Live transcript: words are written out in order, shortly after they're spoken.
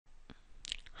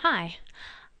Hi,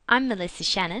 I'm Melissa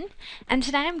Shannon, and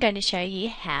today I'm going to show you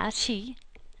how to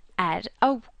add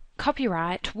a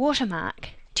copyright watermark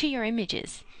to your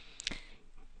images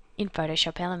in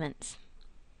Photoshop Elements.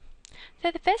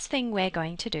 So the first thing we're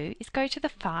going to do is go to the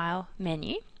File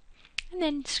menu and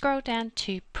then scroll down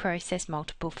to Process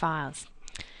Multiple Files.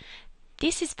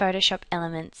 This is Photoshop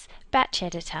Elements Batch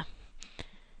Editor.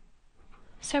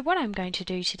 So what I'm going to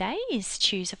do today is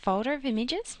choose a folder of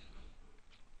images.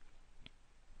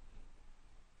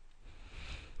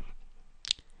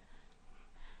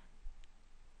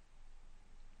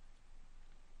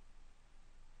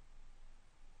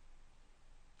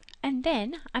 And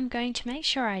then I'm going to make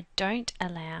sure I don't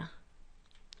allow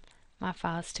my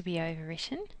files to be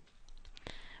overwritten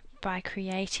by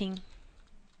creating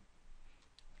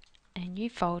a new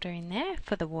folder in there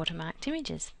for the watermarked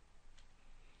images.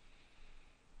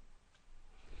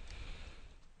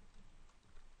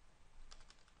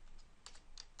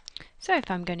 So if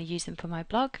I'm going to use them for my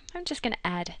blog, I'm just going to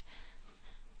add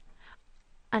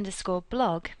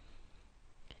 _blog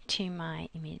to my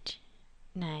image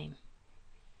name.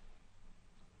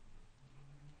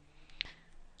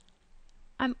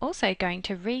 I'm also going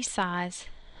to resize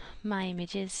my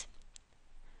images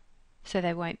so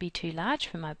they won't be too large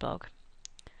for my blog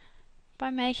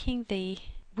by making the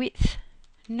width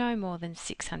no more than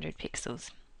 600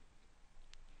 pixels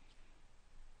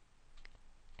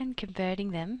and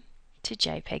converting them to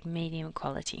JPEG medium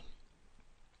quality.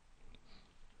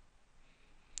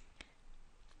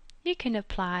 You can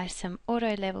apply some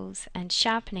auto levels and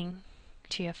sharpening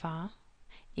to your file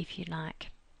if you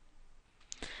like.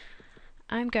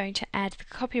 I'm going to add the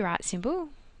copyright symbol,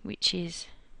 which is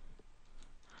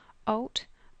Alt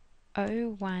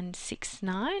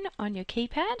 0169 on your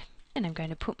keypad, and I'm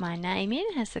going to put my name in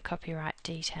as the copyright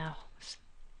details.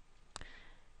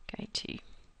 Going to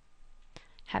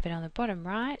have it on the bottom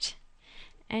right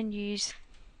and use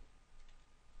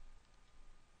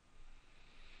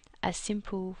a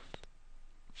simple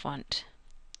font.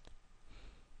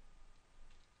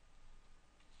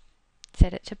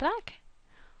 Set it to black.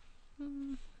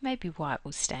 Maybe white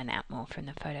will stand out more from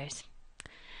the photos.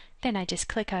 Then I just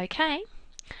click OK,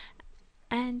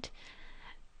 and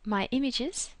my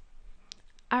images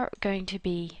are going to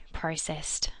be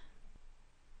processed.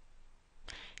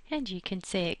 And you can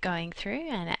see it going through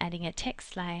and adding a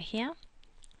text layer here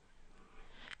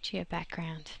to your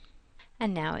background.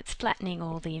 And now it's flattening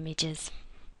all the images.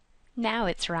 Now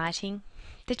it's writing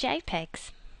the JPEGs.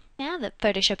 Now that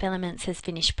Photoshop Elements has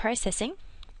finished processing,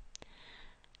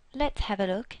 let's have a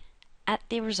look at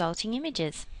the resulting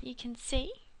images. You can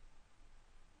see,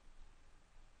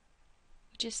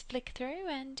 just flick through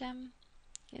and you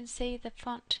can see the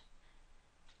font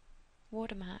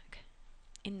watermark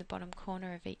in the bottom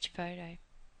corner of each photo.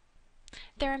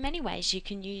 There are many ways you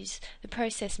can use the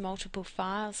Process Multiple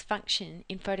Files function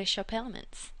in Photoshop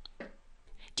Elements.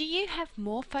 Do you have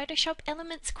more Photoshop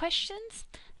Elements questions?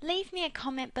 Leave me a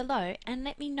comment below and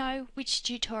let me know which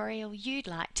tutorial you'd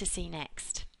like to see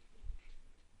next.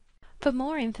 For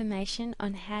more information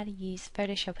on how to use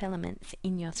Photoshop Elements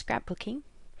in your scrapbooking,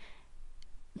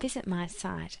 visit my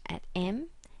site at mshanhun.com,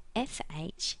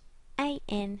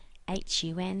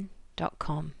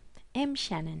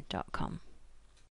 mshannon.com.